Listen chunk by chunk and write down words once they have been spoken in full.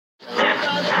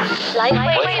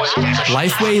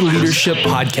Lifeway Leadership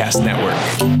Podcast Network.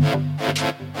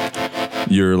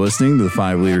 You're listening to the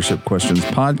 5 Leadership Questions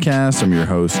podcast. I'm your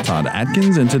host, Todd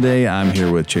Atkins, and today I'm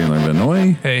here with Chandler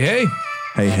Vanoy. Hey, hey.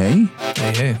 Hey, hey.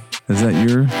 Hey, hey. Is that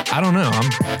your... I don't know.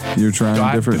 You're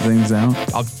trying different things out?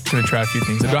 I'm going to try a few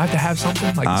things. Do I have to have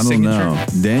something? Like I don't know.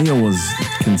 Daniel was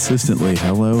consistently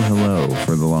hello, hello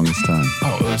for the longest time.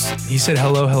 Oh, he said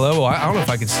hello, hello. Well, I don't know if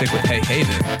I can stick with hey, hey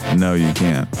then. No, you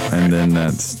can't. And then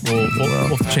that's... We'll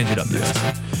change it up next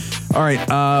time. All right.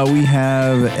 We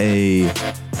have a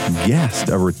guest,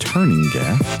 a returning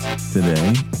guest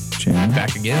today. Chandler.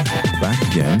 Back again.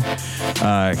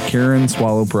 Karen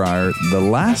Swallow Pryor. The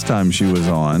last time she was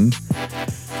on,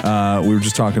 we were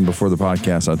just talking before the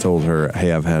podcast. I told her,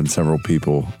 hey, I've had several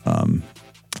people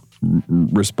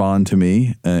respond to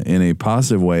me in a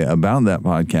positive way about that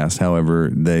podcast. However,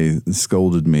 they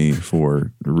scolded me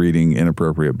for reading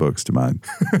inappropriate books to my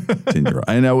 10-year-old.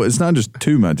 I know it's not just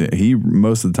too much. He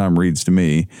most of the time reads to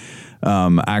me.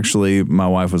 Actually, my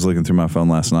wife was looking through my phone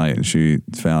last night and she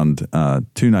found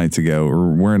 2 nights ago,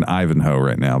 we're in Ivanhoe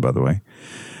right now, by the way.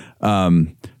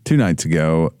 2 nights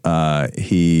ago,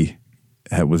 he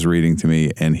was reading to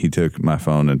me and he took my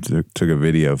phone and took a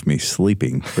video of me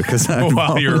sleeping because I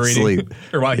while you were reading, asleep.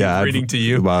 Or while he was reading to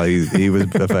you. While he was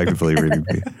effectively reading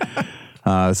to me.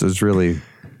 So it's really,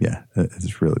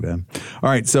 it's really bad.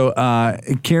 All right. So,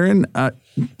 Karen,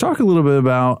 talk a little bit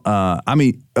about,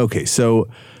 so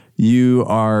you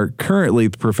are currently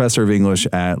the professor of English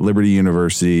at Liberty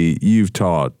University. You've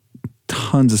taught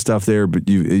tons of stuff there, but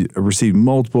you've received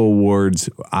multiple awards.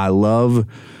 I love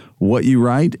what you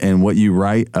write and what you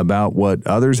write about what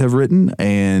others have written.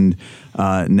 And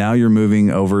now you're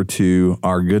moving over to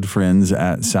our good friends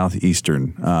at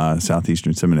Southeastern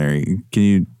Seminary. Can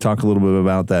you talk a little bit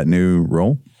about that new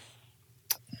role?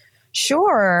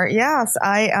 Sure. Yes.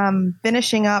 I am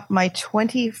finishing up my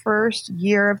 21st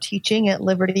year of teaching at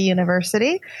Liberty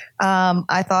University.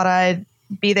 I thought I'd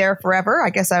be there forever.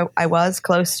 I guess I was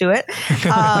close to it.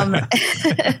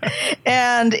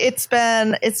 And it's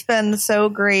been so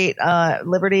great.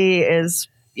 Liberty is,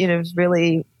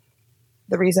 really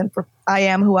the reason for I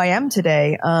am who I am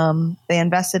today. They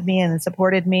invested me and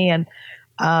supported me and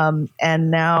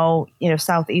now,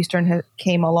 Southeastern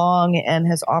came along and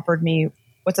has offered me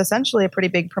what's essentially a pretty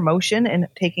big promotion in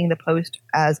taking the post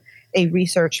as a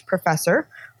research professor,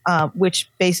 which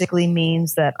basically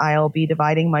means that I'll be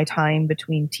dividing my time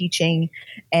between teaching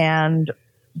and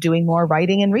doing more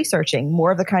writing and researching,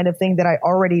 more of the kind of thing that I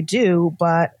already do,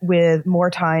 but with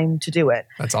more time to do it.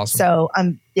 That's awesome. So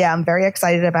I'm very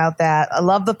excited about that. I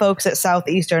love the folks at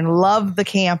Southeastern, love the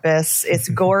campus. It's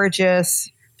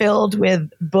gorgeous. Filled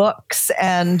with books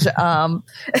and and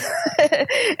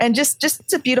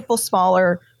just a beautiful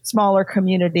smaller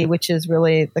community, which is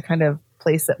really the kind of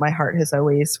place that my heart has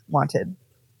always wanted.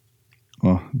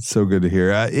 Well, it's so good to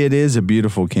hear. It is a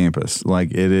beautiful campus. Like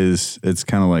it's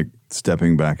kind of like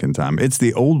stepping back in time. It's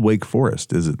the old Wake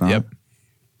Forest, is it not? Yep.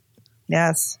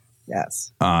 Yes.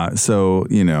 So,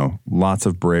 lots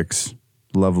of bricks,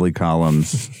 lovely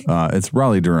columns. It's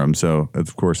Raleigh-Durham, so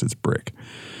of course it's brick.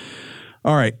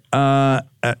 All right.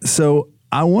 So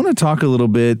I want to talk a little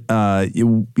bit.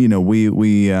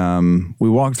 We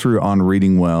walked through on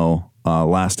reading well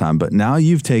last time, but now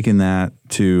you've taken that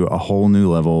to a whole new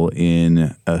level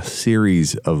in a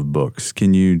series of books.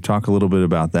 Can you talk a little bit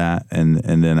about that? And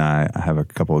then I have a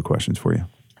couple of questions for you.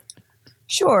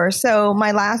 Sure. So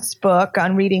my last book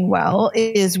on reading well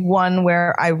is one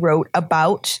where I wrote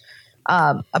about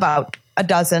a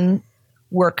dozen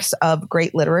works of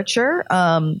great literature.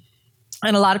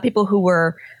 And a lot of people who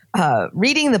were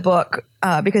reading the book,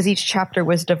 because each chapter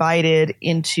was divided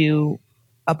into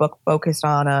a book focused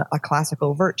on a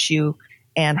classical virtue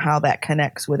and how that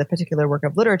connects with a particular work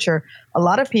of literature, a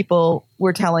lot of people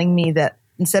were telling me that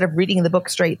instead of reading the book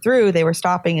straight through, they were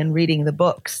stopping and reading the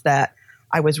books that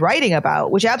I was writing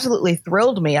about, which absolutely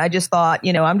thrilled me. I just thought,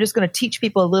 I'm just going to teach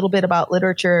people a little bit about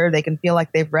literature. They can feel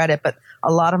like they've read it. But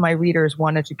a lot of my readers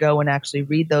wanted to go and actually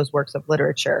read those works of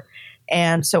literature.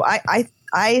 And so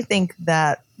I think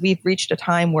that we've reached a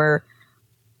time where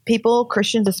people,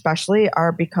 Christians especially,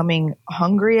 are becoming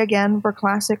hungry again for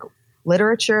classic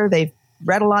literature. They've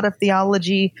read a lot of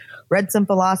theology, read some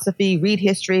philosophy, read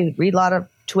history, read a lot of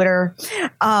Twitter.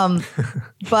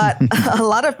 But a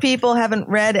lot of people haven't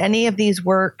read any of these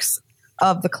works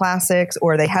of the classics,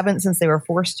 or they haven't since they were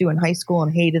forced to in high school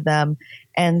and hated them.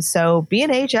 And so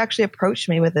B&H actually approached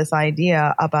me with this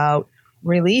idea about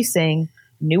releasing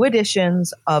new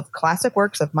editions of classic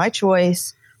works of my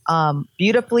choice,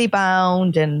 beautifully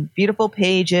bound and beautiful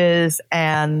pages,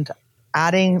 and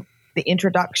adding the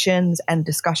introductions and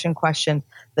discussion questions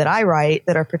that I write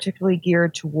that are particularly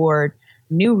geared toward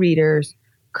new readers,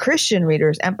 Christian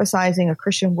readers, emphasizing a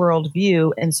Christian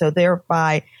worldview. And so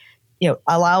thereby,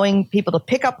 allowing people to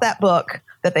pick up that book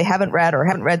that they haven't read or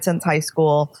haven't read since high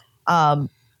school,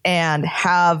 and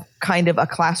have kind of a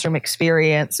classroom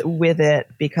experience with it,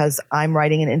 because I'm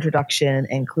writing an introduction,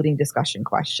 including discussion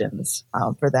questions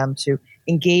for them to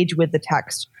engage with the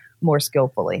text more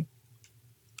skillfully.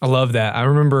 I love that. I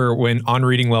remember when On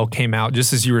Reading Well came out,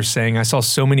 just as you were saying, I saw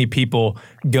so many people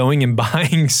going and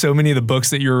buying so many of the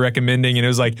books that you were recommending. And it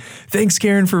was like, thanks,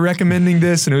 Karen, for recommending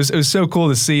this. And it was so cool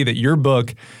to see that your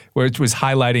book, which was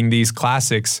highlighting these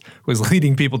classics, was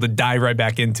leading people to dive right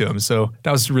back into them. So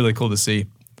that was really cool to see.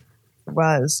 It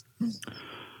was.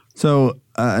 So,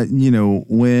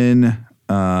 when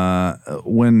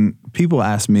people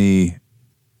ask me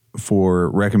for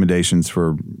recommendations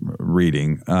for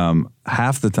reading,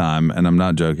 half the time, and I'm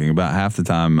not joking, about half the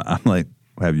time I'm like,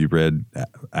 have you read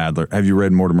Adler? Have you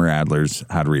read Mortimer Adler's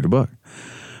How to Read a Book?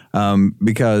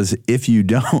 Because if you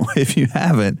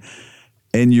haven't,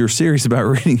 and you're serious about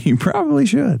reading, you probably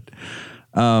should.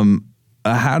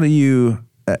 How do you,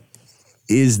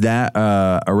 is that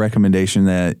a recommendation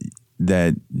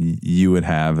that you would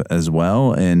have as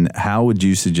well? And how would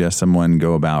you suggest someone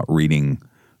go about reading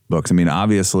books? I mean,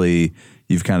 obviously,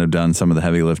 you've kind of done some of the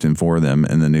heavy lifting for them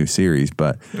in the new series,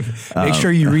 but make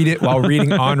sure you read it while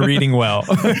reading On Reading Well.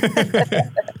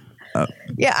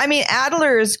 Yeah, I mean,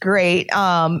 Adler is great,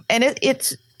 and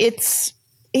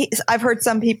I've heard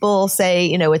some people say,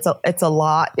 it's a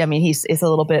lot. I mean, it's a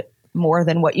little bit more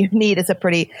than what you need. It's a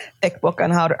pretty thick book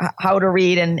on how to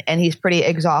read, and he's pretty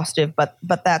exhaustive, but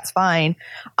that's fine.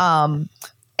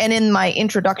 And in my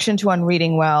introduction to On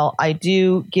Reading Well, I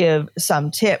do give some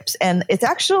tips, and it's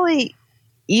actually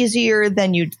easier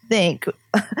than you'd think.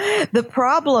 The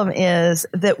problem is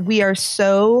that we are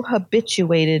so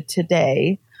habituated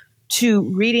today to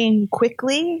reading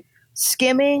quickly,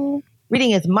 skimming,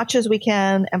 reading as much as we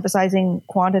can, emphasizing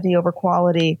quantity over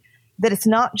quality, that it's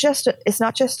not just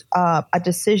a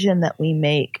decision that we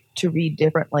make to read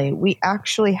differently. We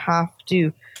actually have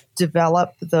to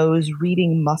develop those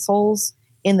reading muscles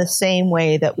in the same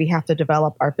way that we have to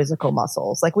develop our physical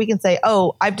muscles. Like we can say,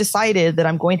 oh, I've decided that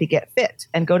I'm going to get fit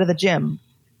and go to the gym.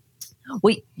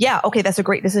 Okay, that's a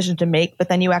great decision to make, but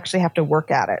then you actually have to work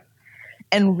at it.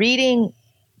 And reading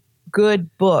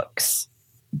good books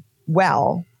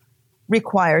well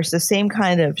requires the same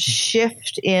kind of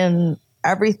shift in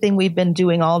everything we've been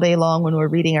doing all day long when we're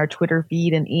reading our Twitter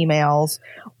feed and emails,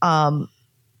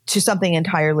 to something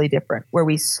entirely different, where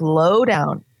we slow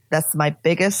down. That's my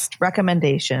biggest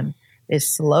recommendation,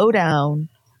 is slow down.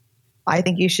 I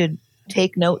think you should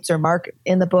take notes or mark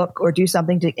in the book or do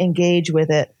something to engage with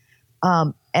it,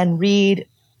 and read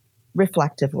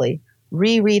reflectively.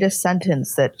 Reread a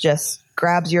sentence that just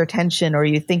grabs your attention, or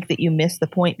you think that you missed the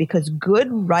point, because good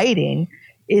writing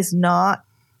is not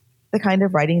the kind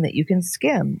of writing that you can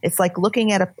skim. It's like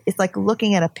looking at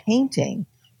a painting.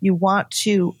 You want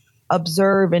to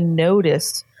observe and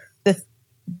notice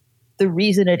the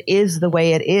reason it is the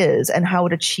way it is and how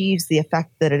it achieves the effect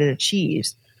that it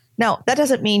achieves. Now, that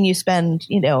doesn't mean you spend,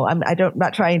 I'm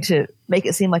not trying to make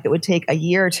it seem like it would take a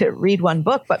year to read one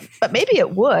book, but maybe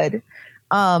it would.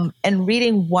 And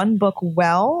reading one book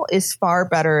well is far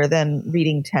better than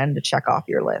reading 10 to check off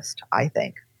your list, I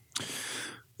think.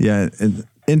 Yeah.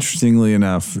 Interestingly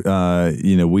enough,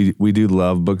 we do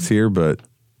love books here, but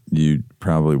you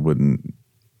probably wouldn't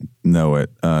know it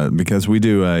because we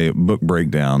do a book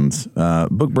breakdowns.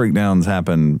 Book breakdowns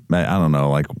happen, I don't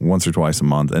know, like once or twice a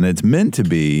month, and it's meant to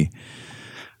be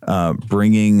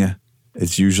bringing.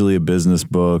 It's usually a business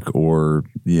book, or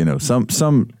some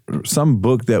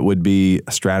book that would be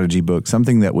a strategy book,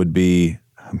 something that would be,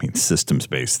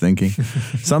 systems-based thinking,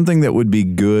 something that would be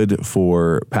good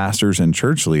for pastors and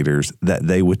church leaders that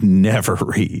they would never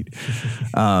read.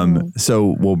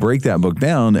 So we'll break that book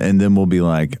down, and then we'll be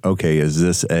like, okay, is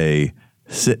this a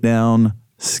sit down,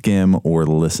 skim, or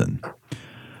listen?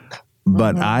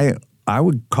 But I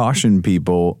would caution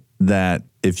people that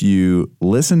if you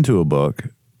listen to a book,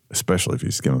 especially if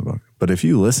you skim a book, but if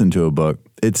you listen to a book,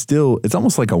 it's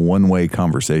almost like a one-way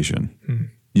conversation.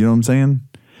 You know what I'm saying?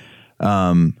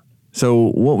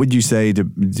 So what would you say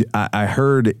I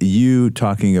heard you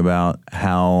talking about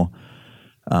how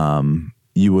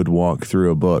you would walk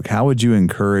through a book. How would you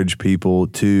encourage people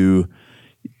to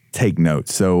take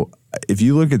notes? So if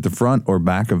you look at the front or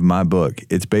back of my book,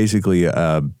 it's basically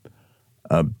a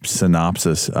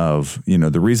synopsis of,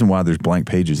 the reason why there's blank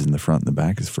pages in the front and the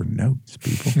back is for notes,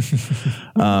 people.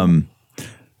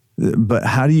 But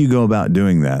how do you go about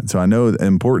doing that? So I know the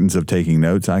importance of taking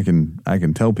notes. I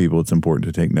can tell people it's important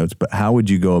to take notes, but how would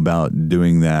you go about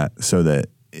doing that so that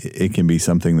it can be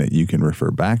something that you can refer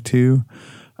back to,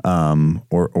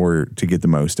 or to get the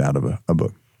most out of a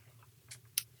book?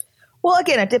 Well,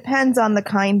 again, it depends on the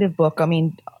kind of book. I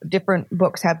mean, different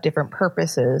books have different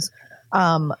purposes.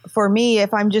 For me,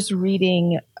 if I'm just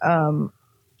reading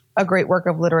a great work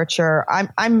of literature,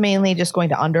 I'm mainly just going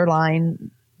to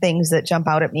underline things that jump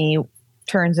out at me,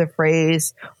 turns of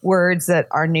phrase, words that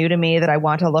are new to me that I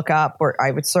want to look up, or I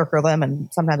would circle them,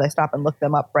 and sometimes I stop and look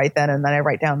them up right then, and then I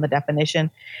write down the definition.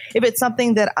 If it's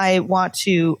something that I want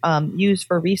to use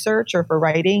for research or for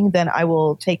writing, then I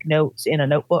will take notes in a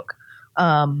notebook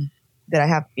that I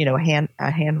have,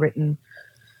 a handwritten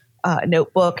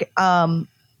notebook.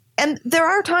 And there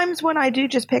are times when I do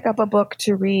just pick up a book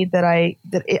to read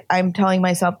I'm telling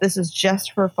myself this is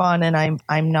just for fun, and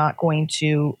I'm not going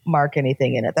to mark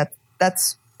anything in it.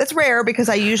 That's rare, because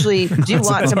I usually do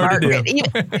want to mark it.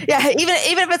 Even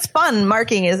if it's fun,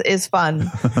 marking is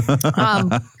fun.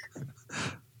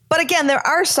 But again, there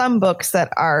are some books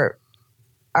that are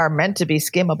meant to be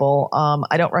skimmable.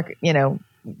 I don't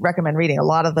recommend reading a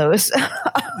lot of those.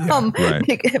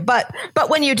 Right. But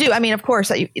when you do, I mean, of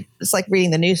course, it's like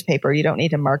reading the newspaper. You don't need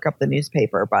to mark up the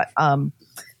newspaper, but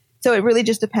so it really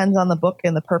just depends on the book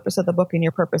and the purpose of the book and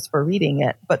your purpose for reading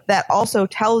it. But that also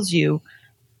tells you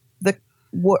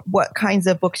what kinds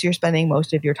of books you're spending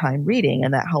most of your time reading,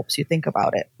 and that helps you think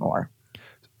about it more.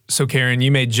 So Karen,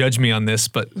 you may judge me on this,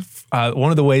 but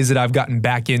one of the ways that I've gotten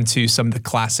back into some of the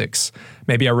classics,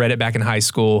 maybe I read it back in high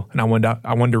school and I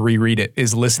wanted to reread it,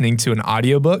 is listening to an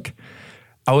audiobook.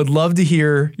 I would love to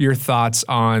hear your thoughts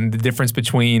on the difference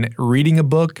between reading a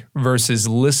book versus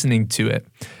listening to it.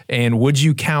 And would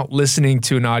you count listening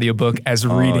to an audiobook as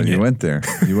reading it? You went there,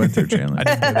 Chandler. I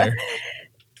didn't go there.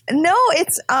 No,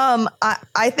 it's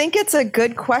I think it's a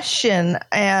good question,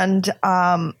 and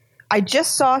I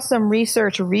just saw some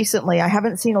research recently. I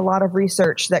haven't seen a lot of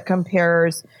research that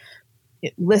compares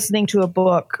listening to a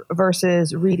book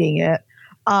versus reading it.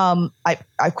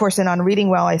 Of course, and on Reading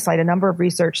Well, I cite a number of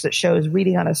research that shows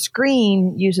reading on a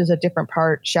screen uses a different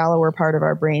shallower part of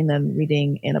our brain than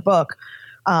reading in a book.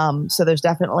 So there's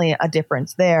definitely a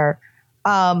difference there.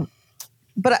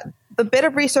 But the bit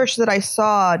of research that I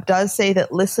saw does say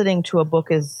that listening to a book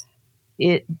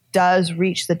it does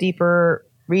reach the deeper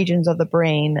regions of the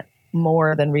brain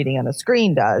more than reading on a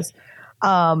screen does.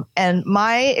 And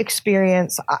my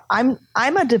experience, I'm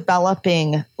a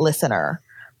developing listener.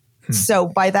 So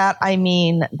by that, I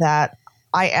mean that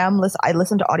I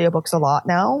listen to audiobooks a lot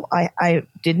now. I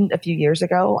didn't a few years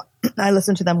ago. I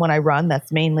listen to them when I run.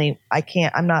 That's mainly,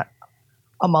 I'm not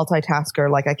a multitasker.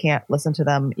 Like, I can't listen to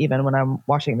them even when I'm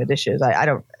washing the dishes. I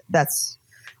don't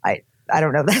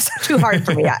know. That's too hard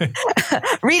for me.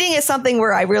 Reading is something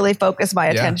where I really focus my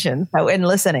attention. So in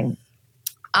listening.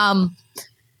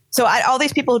 So all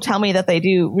these people who tell me that they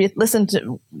do listen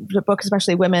to books,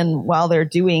 especially women, while they're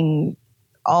doing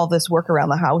all this work around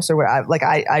the house, or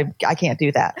I can't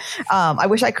do that. I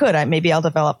wish I could. Maybe I'll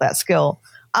develop that skill.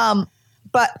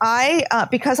 But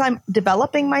because I'm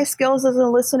developing my skills as a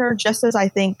listener, just as I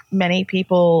think many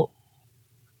people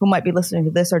who might be listening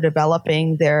to this are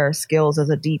developing their skills as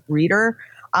a deep reader,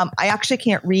 I actually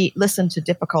can't listen to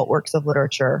difficult works of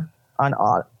literature on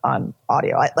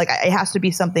audio. It has to be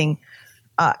something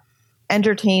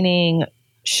entertaining,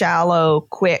 shallow,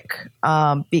 quick,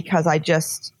 because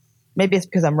maybe it's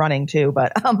because I'm running too,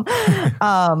 but I'm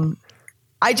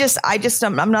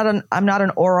not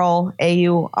an oral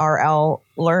AURL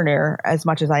learner as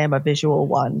much as I am a visual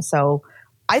one. So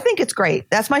I think it's great.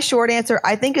 That's my short answer.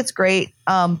 I think it's great.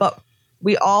 But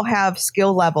we all have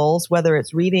skill levels, whether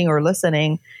it's reading or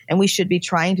listening, and we should be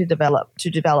trying to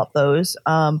develop those,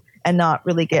 and not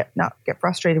get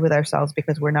frustrated with ourselves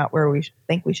because we're not where we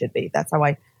think we should be. That's how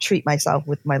I treat myself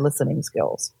with my listening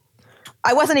skills.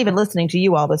 I wasn't even listening to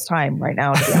you all this time right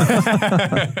now, to be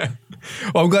honest.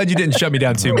 Well, I'm glad you didn't shut me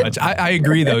down too much. I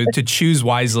agree, though, to choose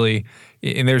wisely.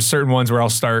 And there's certain ones where I'll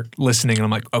start listening and I'm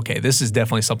like, okay, this is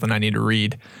definitely something I need to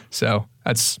read. So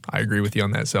I agree with you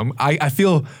on that. So I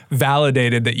feel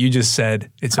validated that you just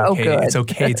said it's okay. Good. It's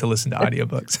okay to listen to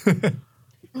audiobooks.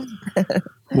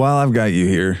 While I've got you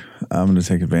here, I'm going to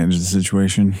take advantage of the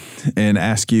situation and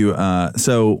ask you.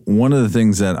 So one of the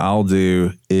things that I'll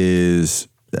do is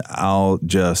I'll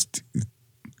just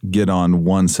get on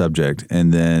one subject,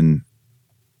 and then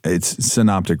it's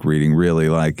synoptic reading, really.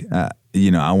 Like, I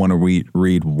want to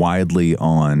read widely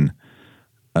on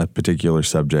a particular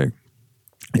subject.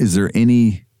 Is there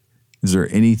anything,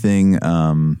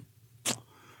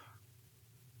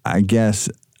 I guess,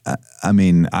 I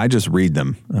mean, I just read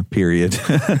them, period,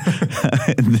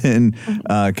 and then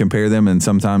compare them. And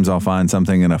sometimes I'll find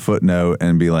something in a footnote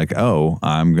and be like, oh,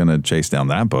 I'm going to chase down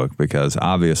that book because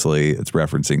obviously it's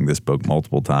referencing this book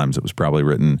multiple times. It was probably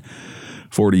written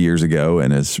 40 years ago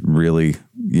and is really,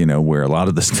 where a lot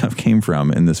of the stuff came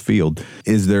from in this field.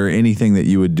 Is there anything that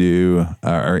you would do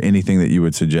or anything that you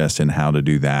would suggest in how to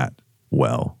do that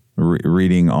well,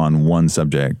 reading on one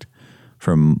subject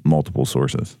from multiple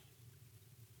sources?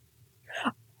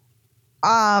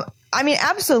 I mean,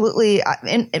 absolutely.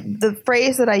 And the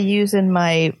phrase that I use in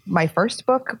my first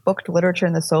book, Booked Literature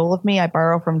and the Soul of Me, I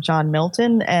borrow from John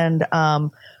Milton, and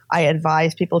I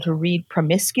advise people to read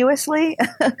promiscuously.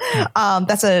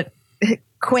 That's a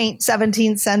quaint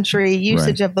 17th century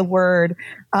usage of the word.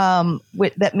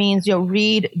 That means,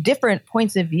 read different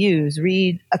points of views,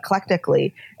 read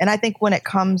eclectically. And I think when it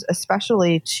comes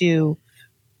especially to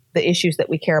the issues that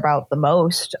we care about the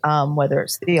most, whether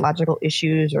it's theological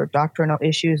issues or doctrinal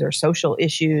issues or social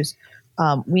issues,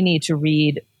 we need to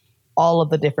read all of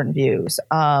the different views.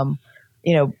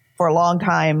 For a long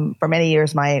time, for many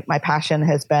years, my passion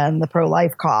has been the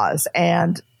pro-life cause.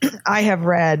 And I have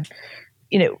read,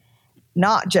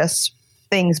 not just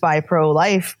things by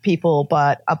pro-life people,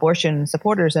 but abortion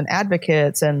supporters and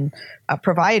advocates and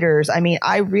providers. I mean,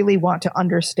 I really want to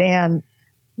understand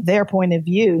their point of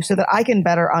view so that I can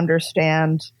better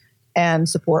understand and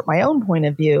support my own point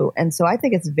of view. And so I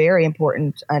think it's very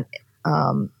important, and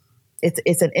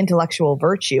it's an intellectual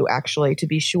virtue, actually, to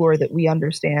be sure that we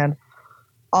understand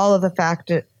all of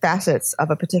the facets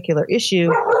of a particular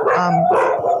issue.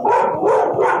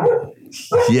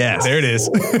 Yes. There it is.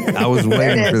 I was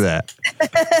waiting for that.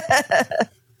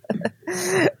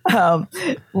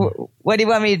 What do you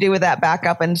want me to do with that? Back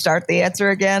up and start the answer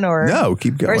again, or no?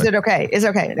 Keep going. Or is it okay? It's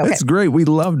okay. Okay, it's great. We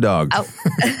love dogs. Oh.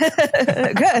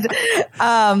 Good.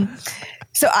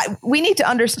 So we need to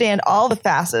understand all the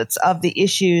facets of the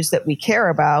issues that we care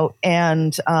about,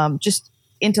 and just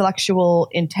intellectual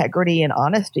integrity and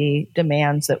honesty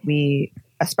demands that we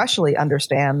especially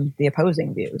understand the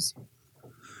opposing views.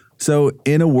 So,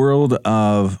 in a world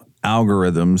of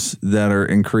algorithms that are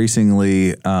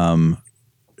increasingly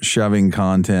shoving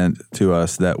content to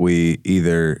us that we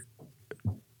either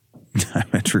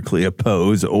diametrically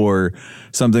oppose or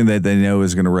something that they know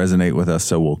is going to resonate with us,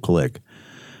 so we'll click.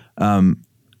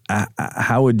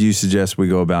 How would you suggest we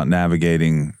go about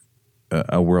navigating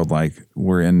a world like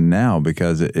we're in now?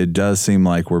 Because it does seem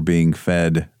like we're being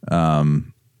fed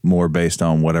more based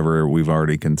on whatever we've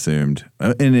already consumed.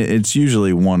 And it's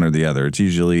usually one or the other. It's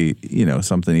usually,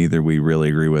 something either we really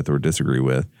agree with or disagree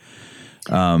with.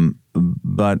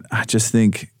 But I just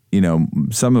think,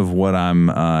 some of what I'm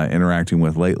interacting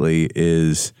with lately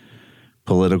is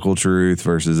political truth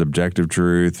versus objective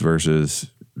truth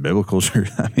versus biblical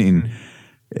truth. I mean,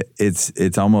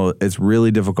 it's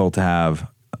really difficult to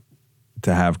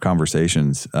have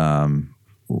conversations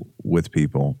with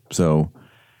people. So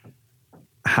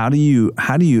how do you,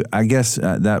 I guess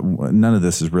that none of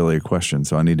this is really a question,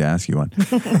 so I need to ask you one.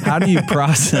 How do you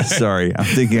process, sorry, I'm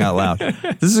thinking out loud.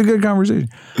 This is a good conversation.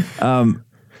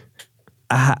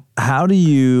 How do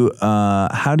you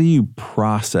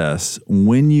process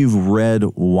when you've read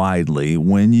widely,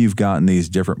 when you've gotten these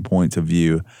different points of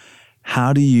view,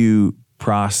 how do you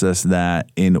process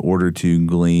that in order to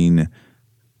glean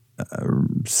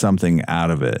something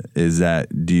out of it?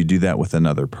 Do you do that with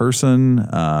another person?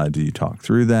 Do you talk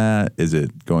through that? Is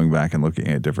it going back and looking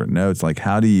at different notes? Like,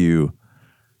 how do you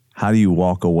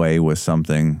walk away with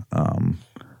something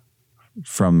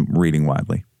from reading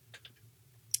widely?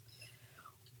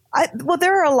 Well,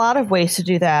 there are a lot of ways to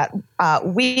do that.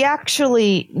 We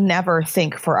actually never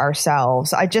think for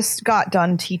ourselves. I just got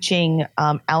done teaching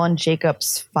Alan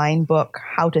Jacobs' fine book,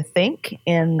 How to Think,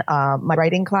 in my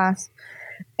writing class.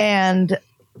 And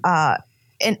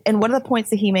one of the points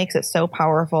that he makes that's so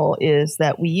powerful is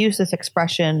that we use this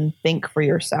expression, think for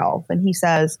yourself. And he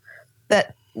says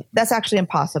that that's actually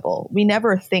impossible. We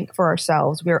never think for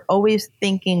ourselves. We're always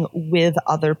thinking with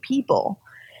other people.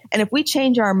 And if we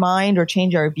change our mind or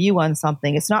change our view on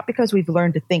something, it's not because we've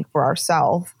learned to think for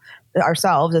ourselves,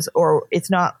 or it's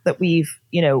not that we've,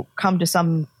 come to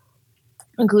some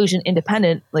conclusion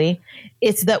independently.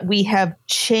 It's that we have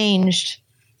changed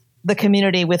the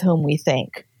community with whom we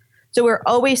think. So we're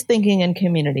always thinking in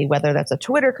community, whether that's a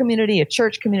Twitter community, a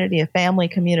church community, a family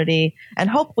community, and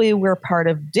hopefully we're part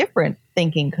of different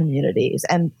thinking communities.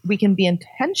 And we can be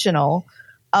intentional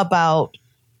about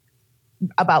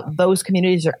those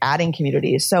communities or adding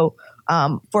communities. So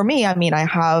for me, I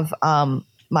have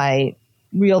my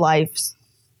real life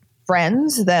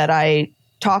friends that I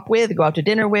talk with, go out to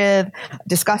dinner with,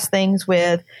 discuss things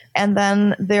with. And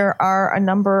then there are a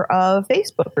number of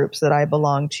Facebook groups that I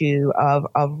belong to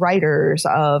of writers,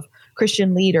 of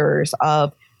Christian leaders,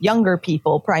 of younger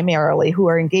people primarily who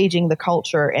are engaging the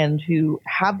culture and who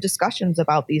have discussions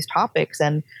about these topics.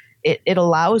 And it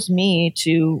allows me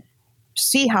to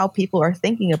see how people are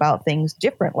thinking about things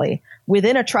differently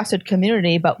within a trusted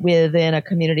community, but within a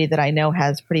community that I know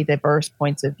has pretty diverse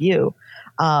points of view.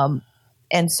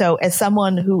 And so as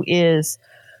someone who is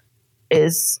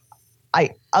a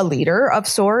leader of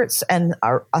sorts and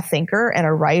a thinker and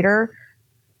a writer,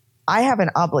 I have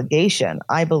an obligation,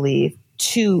 I believe,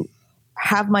 to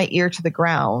have my ear to the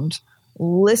ground,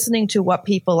 listening to what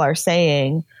people are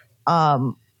saying,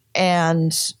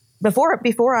 and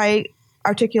before I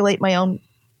articulate my own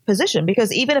position,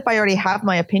 because even if I already have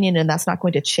my opinion and that's not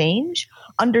going to change,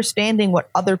 understanding what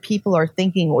other people are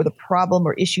thinking or the problem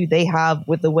or issue they have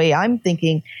with the way I'm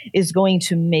thinking is going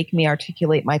to make me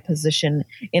articulate my position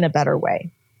in a better way.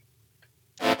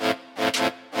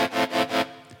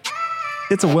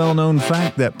 It's a well-known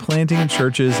fact that planting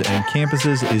churches and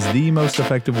campuses is the most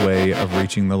effective way of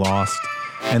reaching the lost.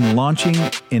 And launching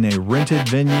in a rented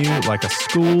venue like a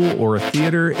school or a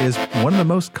theater is one of the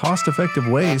most cost-effective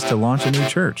ways to launch a new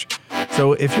church.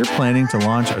 So if you're planning to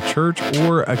launch a church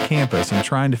or a campus and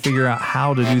trying to figure out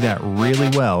how to do that really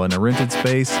well in a rented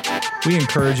space, we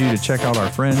encourage you to check out our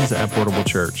friends at Portable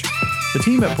Church. The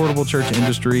team at Portable Church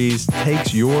Industries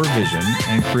takes your vision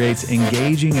and creates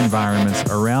engaging environments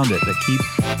around it that keep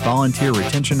volunteer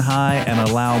retention high and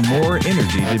allow more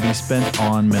energy to be spent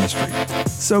on ministry.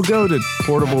 So go to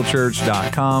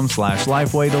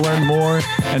portablechurch.com/Lifeway to learn more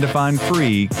and to find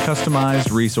free,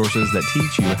 customized resources that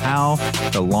teach you how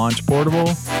to launch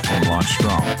portable and launch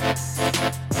strong.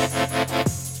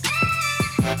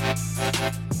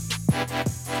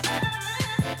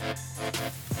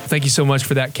 Thank you so much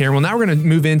for that, Karen. Well, now we're going to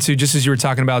move into, just as you were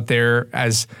talking about there,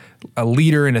 as a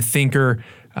leader and a thinker,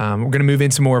 we're going to move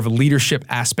into more of a leadership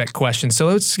aspect question. So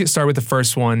let's get started with the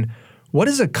first one. What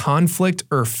is a conflict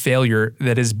or failure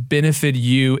that has benefited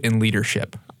you in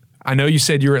leadership? I know you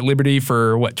said you were at Liberty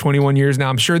for, 21 years now.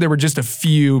 I'm sure there were just a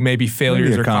few maybe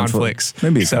failures or conflicts.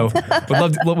 Maybe so.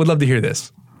 would love to hear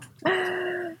this.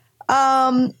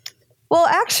 Well,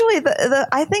 actually,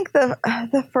 I think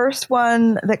the first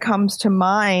one that comes to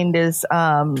mind is,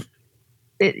 I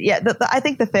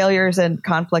think the failures and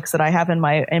conflicts that I have in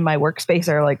my workspace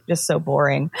are like just so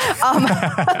boring.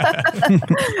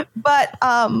 But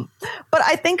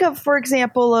I think of, for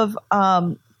example, of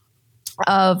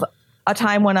a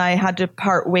time when I had to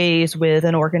part ways with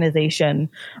an organization,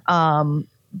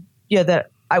 that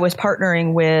I was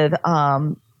partnering with.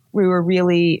 We were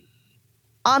really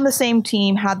on the same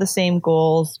team, had the same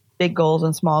goals, big goals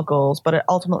and small goals, but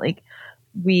ultimately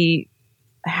we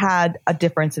had a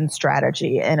difference in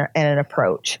strategy and an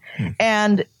approach.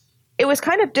 And it was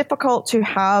kind of difficult to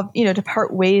have, to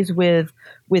part ways with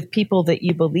people that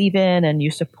you believe in and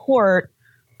you support,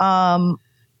 and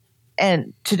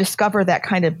to discover that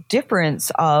kind of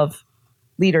difference of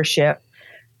leadership.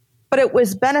 But it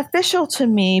was beneficial to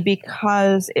me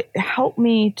because it helped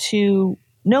me to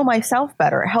know myself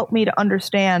better. It helped me to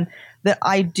understand that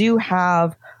I do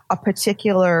have a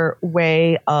particular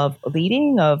way of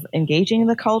leading, of engaging in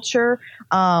the culture.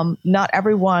 Not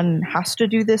everyone has to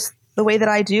do this the way that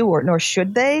I do, nor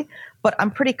should they, but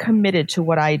I'm pretty committed to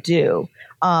what I do.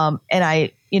 And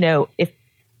if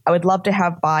I would love to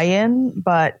have buy-in,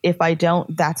 but if I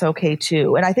don't, that's okay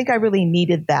too. And I think I really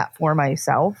needed that for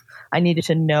myself. I needed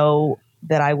to know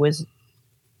that I was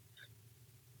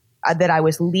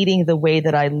leading the way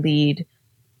that I lead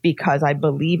because I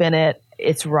believe in it.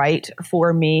 It's right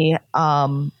for me,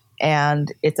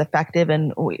 and it's effective.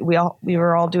 And we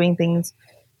were all doing things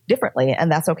differently,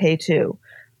 and that's okay too.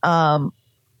 And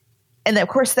of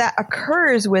course, that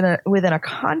occurs within a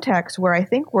context where I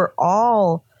think we're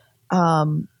all.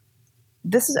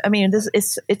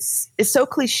 It's so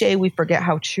cliche we forget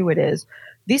how true it is.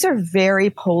 These are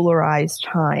very polarized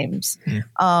times,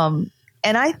 and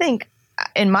I think.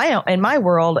 In my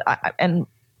world and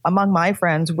among my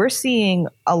friends, we're seeing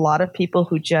a lot of people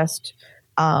who just,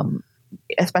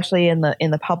 especially in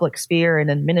the public sphere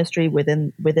and in ministry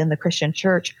within the Christian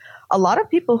church, a lot of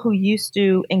people who used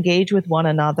to engage with one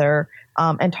another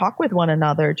and talk with one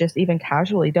another just even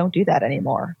casually don't do that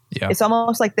anymore. Yeah. It's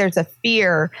almost like there's a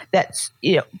fear that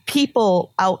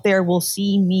people out there will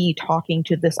see me talking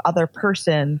to this other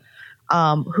person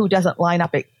who doesn't line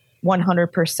up at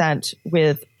 100%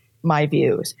 with my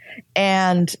views.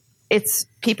 And it's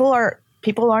people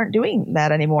aren't doing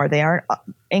that anymore. They aren't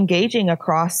engaging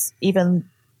across even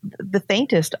the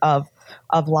faintest of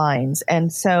lines.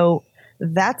 And so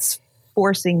that's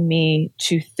forcing me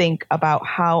to think about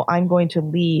how I'm going to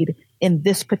lead in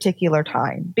this particular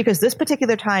time, because this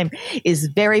particular time is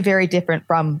very, very different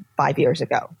from 5 years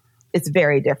ago. It's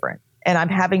very different. And I'm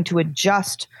having to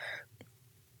adjust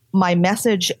my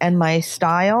message and my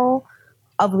style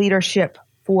of leadership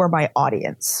for my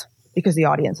audience because the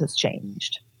audience has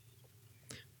changed.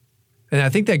 And I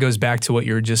think that goes back to what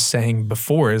you were just saying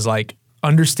before, is like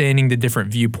understanding the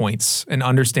different viewpoints and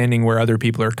understanding where other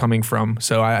people are coming from.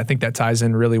 So I think that ties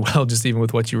in really well, just even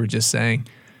with what you were just saying.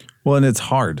 Well, and it's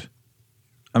hard.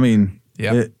 I mean,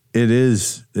 it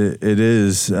is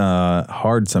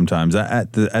hard sometimes.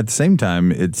 At the same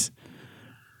time, it's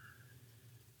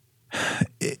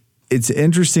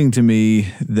interesting to me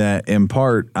that in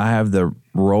part I have the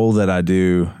role that I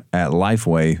do at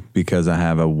Lifeway because I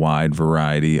have a wide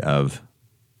variety of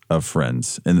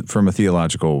friends, and from a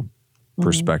theological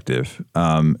perspective,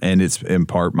 and it's in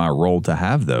part my role to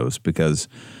have those because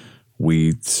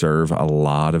we serve a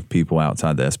lot of people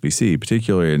outside the SBC,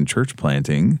 particularly in church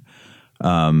planting.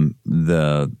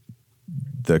 The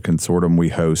consortium we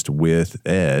host with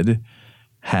Ed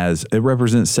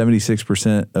represents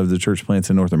 76% of the church plants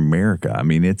in North America. I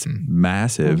mean, it's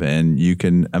massive, and you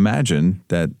can imagine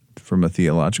that from a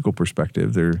theological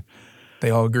perspective,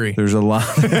 they all agree. There's a lot.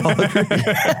 They all agree.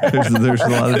 There's a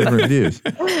lot of different views.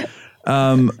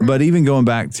 But even going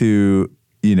back to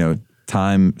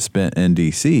time spent in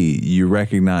DC, you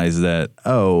recognize that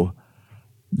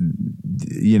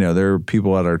there are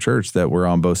people at our church that were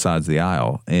on both sides of the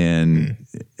aisle, and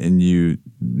you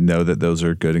know that those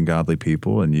are good and godly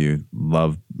people, and you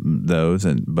love those.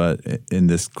 But in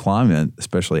this climate,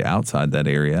 especially outside that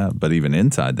area, but even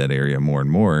inside that area more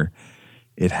and more,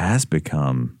 it has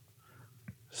become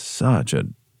such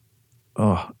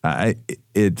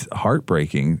it's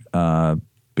heartbreaking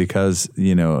because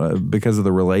of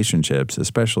the relationships,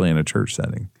 especially in a church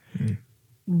setting.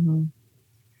 Mm-hmm.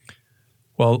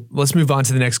 Well, let's move on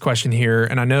to the next question here.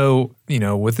 And I know,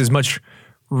 with as much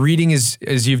reading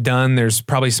as you've done, there's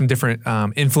probably some different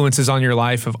influences on your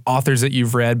life of authors that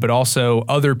you've read, but also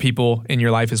other people in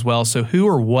your life as well. So who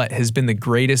or what has been the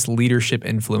greatest leadership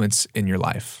influence in your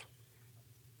life?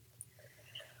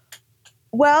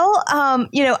 Well, I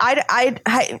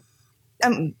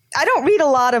don't read a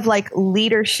lot of like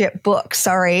leadership books.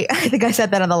 Sorry, I think I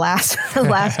said that on the last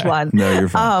one. No, you're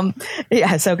fine.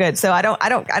 Yeah, so good. So I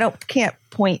can't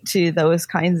point to those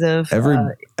kinds of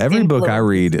every book I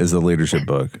read is a leadership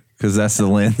book because that's the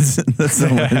lens. That's the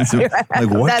lens. Of, like,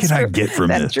 what can I get from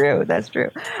this? That's true.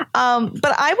 But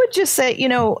I would just say,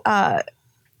 my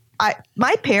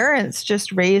parents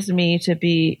just raised me to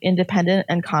be independent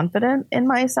and confident in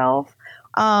myself.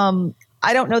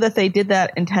 I don't know that they did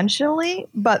that intentionally,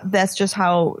 but that's just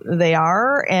how they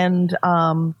are. And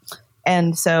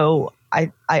so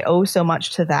I owe so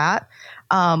much to that.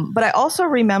 But I also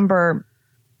remember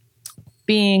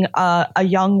being a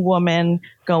young woman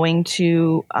going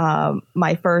to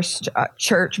my first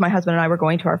church. My husband and I were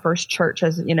going to our first church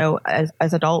as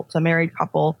adults, a married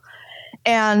couple.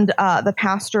 And the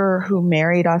pastor who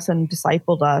married us and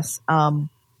discipled us,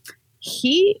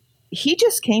 he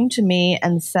just came to me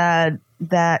and said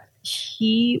that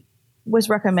he was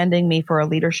recommending me for a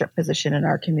leadership position in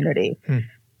our community.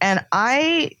 And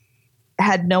I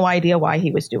had no idea why he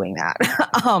was doing that.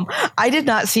 I did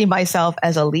not see myself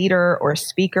as a leader or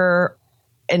speaker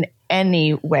in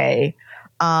any way.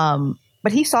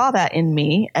 But he saw that in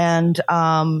me, and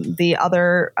the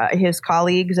other, his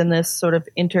colleagues in this sort of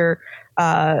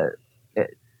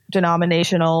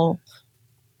interdenominational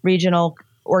regional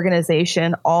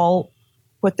organization all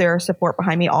put their support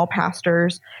behind me, all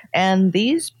pastors. And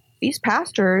these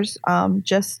pastors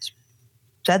just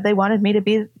said they wanted me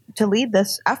to lead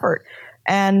this effort.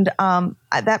 And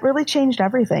that really changed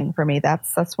everything for me.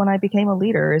 That's when I became a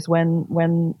leader, is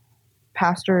when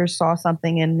pastors saw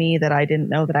something in me that I didn't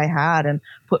know that I had and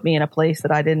put me in a place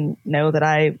that I didn't know that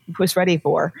I was ready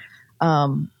for.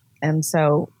 And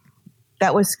so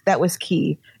that was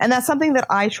key. And that's something that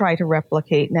I try to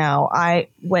replicate now.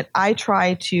 When I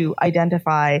try to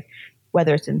identify,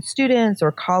 whether it's in students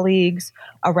or colleagues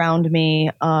around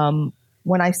me,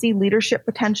 when I see leadership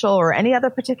potential or any other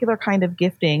particular kind of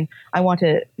gifting, I want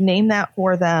to name that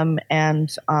for them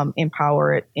and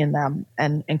empower it in them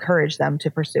and encourage them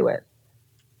to pursue it.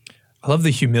 I love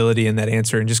the humility in that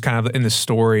answer and just kind of in the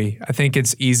story. I think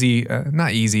it's easy,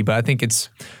 not easy, but I think it's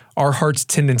our heart's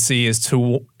tendency is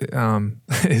to,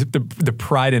 the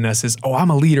pride in us is, oh, I'm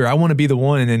a leader. I want to be the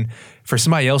one. And then for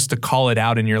somebody else to call it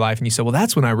out in your life. And you say, well,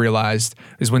 that's when I realized,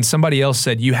 is when somebody else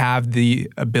said, you have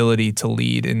the ability to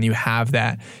lead and you have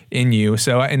that in you.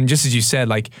 So, and just as you said,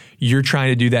 like you're trying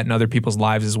to do that in other people's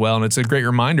lives as well. And it's a great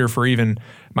reminder for even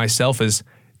myself, is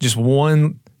just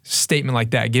one statement like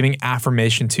that, giving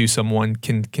affirmation to someone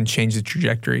can change the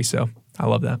trajectory. So I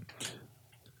love that.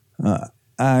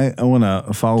 I want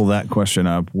to follow that question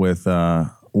up with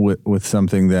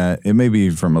something that it may be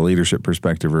from a leadership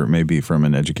perspective or it may be from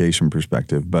an education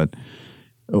perspective, but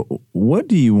what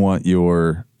do you want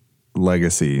your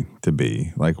legacy to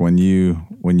be? Like when you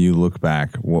look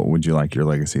back, what would you like your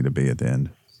legacy to be at the end?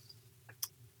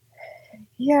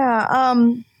 Yeah.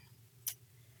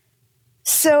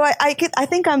 So I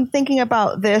think I'm thinking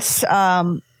about this,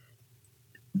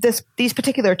 these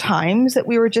particular times that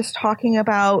we were just talking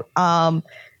about,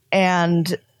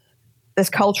 and this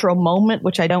cultural moment,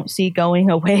 which I don't see going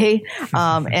away,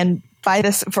 and by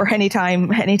this for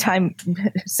anytime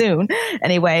soon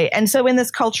anyway. And so in this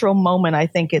cultural moment, I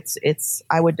think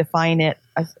I would define it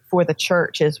for the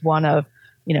church as one of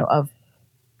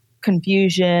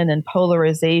confusion and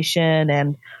polarization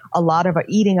and a lot of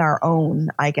eating our own,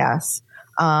 I guess,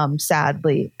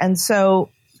 sadly. And so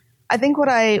I think what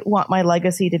I want my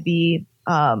legacy to be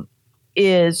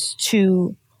is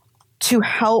to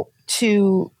help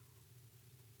to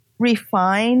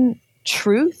refine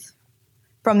truth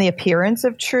from the appearance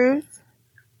of truth,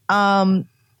 and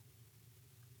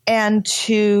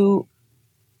to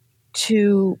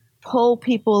pull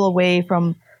people away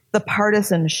from the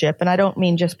partisanship. And I don't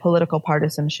mean just political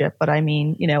partisanship, but I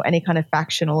mean, any kind of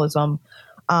factionalism,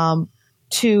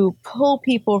 to pull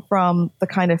people from the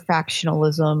kind of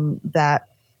factionalism that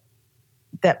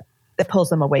pulls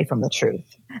them away from the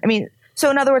truth. I mean, so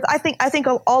in other words, I think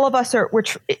all of us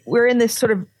we're in this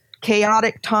sort of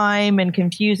chaotic time and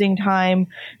confusing time,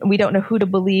 and we don't know who to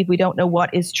believe. We don't know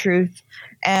what is truth,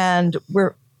 and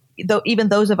even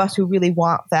those of us who really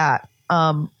want that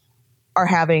are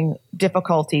having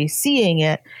difficulty seeing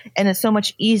it. And it's so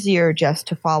much easier just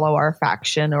to follow our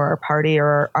faction or our party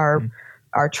or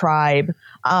our tribe,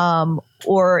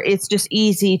 or it's just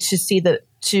easy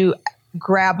to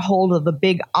grab hold of the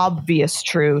big obvious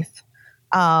truth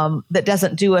that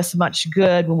doesn't do us much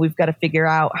good when we've got to figure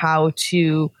out how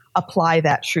to apply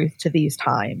that truth to these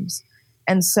times.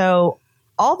 And so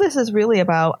all this is really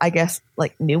about, I guess,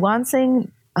 like nuancing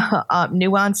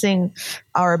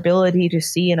our ability to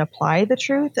see and apply the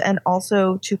truth, and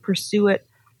also to pursue it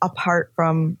apart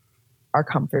from our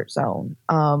comfort zone.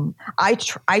 I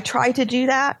try to do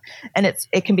that, and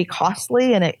it can be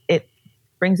costly, and it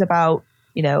brings about,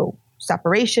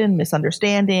 separation,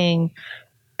 misunderstanding,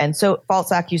 and so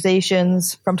false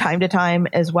accusations from time to time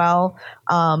as well.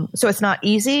 So it's not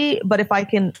easy, but if I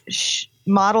can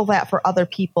model that for other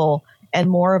people, and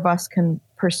more of us can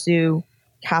pursue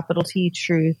capital T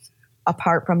truth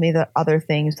apart from the other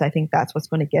things, I think that's what's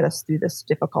going to get us through this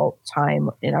difficult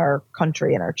time in our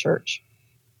country and our church.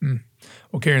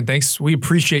 Well, Karen, thanks. We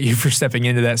appreciate you for stepping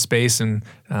into that space, and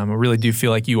I really do feel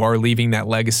like you are leaving that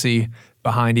legacy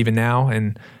behind even now.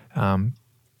 And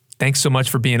thanks so much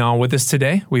for being on with us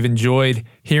today. We've enjoyed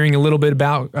hearing a little bit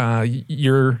about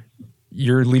your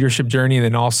leadership journey, and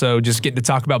then also just getting to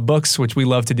talk about books, which we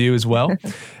love to do as well.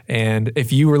 And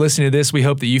if you were listening to this, we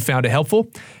hope that you found it helpful.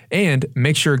 And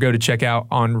make sure to go to check out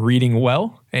On Reading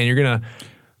Well, and you're going to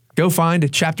go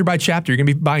find chapter by chapter. You're going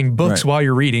to be buying books while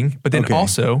you're reading, but then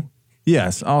also...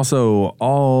 Yes. Also,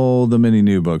 all the many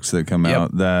new books that come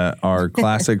out that are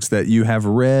classics that you have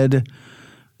read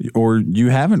or you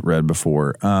haven't read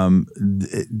before.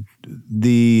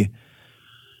 The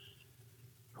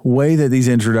way that these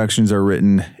introductions are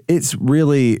written, it's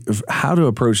really how to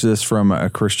approach this from a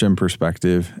Christian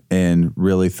perspective and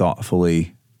really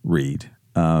thoughtfully read.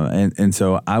 And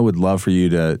so I would love for you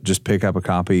to just pick up a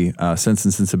copy. Sense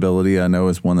and Sensibility, I know,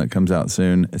 is one that comes out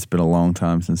soon. It's been a long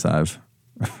time since I've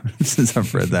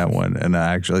read that one, and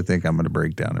I actually think I'm going to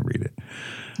break down and read it.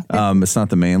 It's not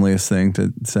the manliest thing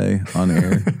to say on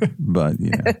air, but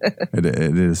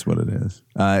it is what it is.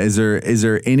 Is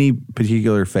there any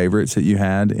particular favorites that you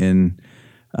had in,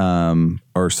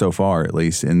 or so far at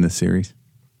least, in this series?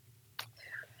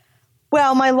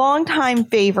 Well, my longtime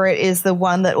favorite is the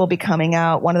one that will be coming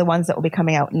out, one of the ones that will be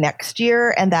coming out next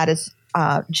year, and that is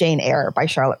Jane Eyre by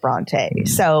Charlotte Bronte.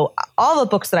 So all the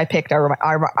books that I picked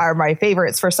are my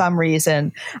favorites for some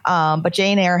reason. But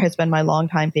Jane Eyre has been my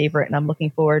longtime favorite, and I'm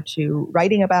looking forward to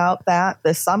writing about that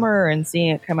this summer and seeing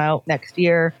it come out next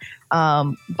year.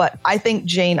 But I think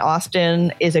Jane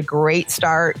Austen is a great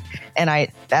start, and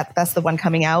that's the one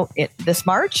coming out this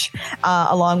March,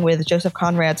 along with Joseph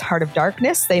Conrad's Heart of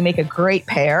Darkness. They make a great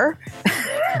pair.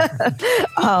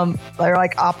 They're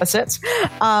like opposites.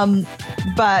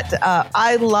 But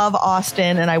I love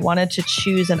Austen, and I wanted to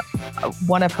choose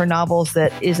one of her novels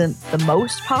that isn't the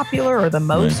most popular or the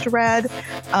most read.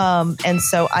 And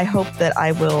so I hope that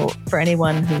I will, for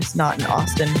anyone who's not an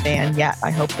Austen fan yet,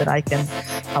 I hope that I can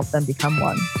help them become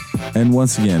one. And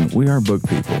once again, we are book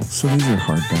people, so these are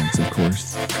hardbacks, of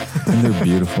course, and they're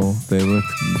beautiful. They look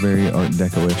very Art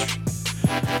Deco-ish.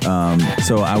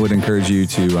 So I would encourage you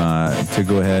to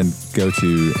go ahead, go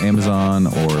to Amazon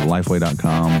or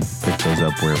Lifeway.com, pick those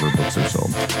up wherever books are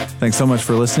sold. Thanks so much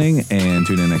for listening, and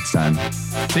tune in next time.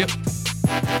 See ya.